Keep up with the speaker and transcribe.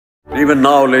Even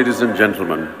now, ladies and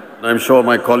gentlemen, I'm sure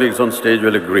my colleagues on stage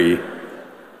will agree,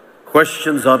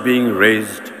 questions are being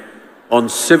raised on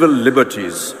civil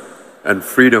liberties and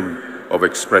freedom of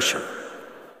expression.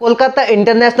 Kolkata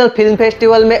international film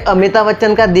festival में अमिताभ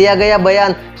बच्चन का दिया गया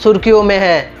बयान सुर्खियों में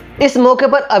है। इस मौके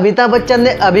पर अमिताभ बच्चन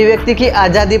ने अभिव्यक्ति की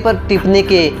आज़ादी पर टिप्पणी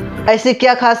की। ऐसी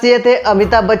क्या खासियत है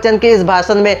अमिताभ बच्चन के इस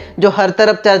भाषण में जो हर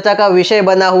तरफ चर्चा का विषय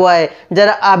बना हुआ है,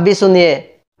 जरा आप भी सुनिए।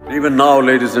 Even now,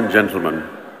 ladies and gentlemen,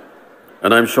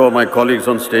 and I'm sure my colleagues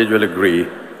on stage will agree,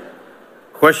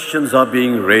 questions are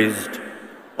being raised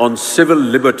on civil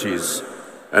liberties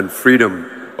and freedom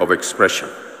of expression.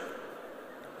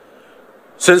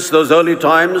 Since those early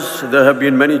times, there have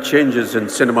been many changes in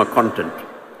cinema content,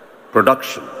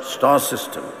 production, star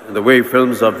system, and the way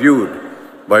films are viewed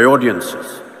by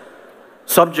audiences.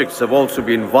 Subjects have also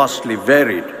been vastly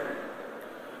varied.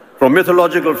 From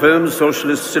mythological films,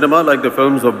 socialist cinema like the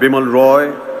films of Bimal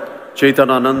Roy, Chetan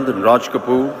Anand and Raj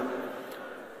Kapoor,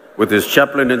 with his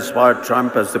Chaplin-inspired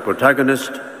Trump as the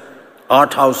protagonist,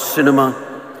 art house cinema,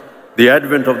 the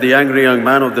advent of the angry young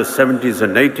man of the 70s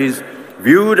and 80s,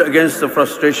 viewed against the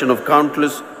frustration of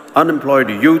countless unemployed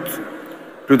youth,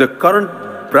 to the current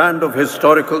brand of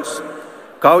historicals,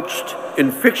 couched in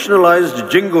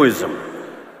fictionalized jingoism,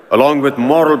 along with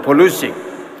moral policing.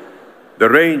 The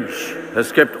range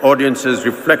has kept audiences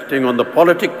reflecting on the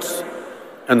politics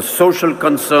and social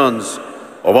concerns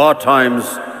of our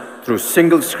times through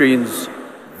single screens,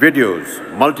 videos,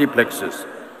 multiplexes,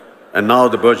 and now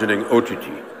the burgeoning OTT.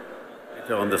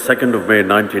 On the 2nd of May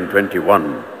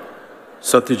 1921,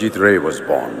 Satyajit Ray was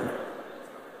born.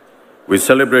 We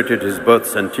celebrated his birth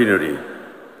centenary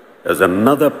as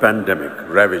another pandemic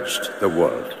ravaged the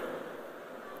world.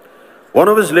 One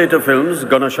of his later films,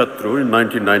 Ganashatru in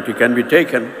 1990, can be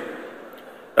taken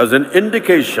as an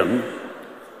indication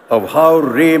of how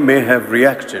Ray may have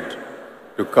reacted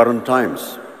to current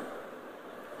times.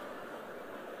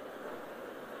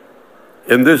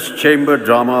 In this chamber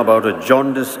drama about a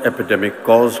jaundice epidemic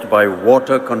caused by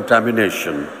water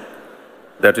contamination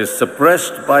that is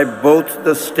suppressed by both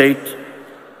the state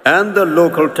and the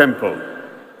local temple,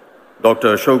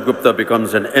 Dr. Ashok Gupta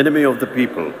becomes an enemy of the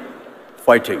people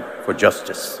fighting for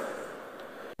justice.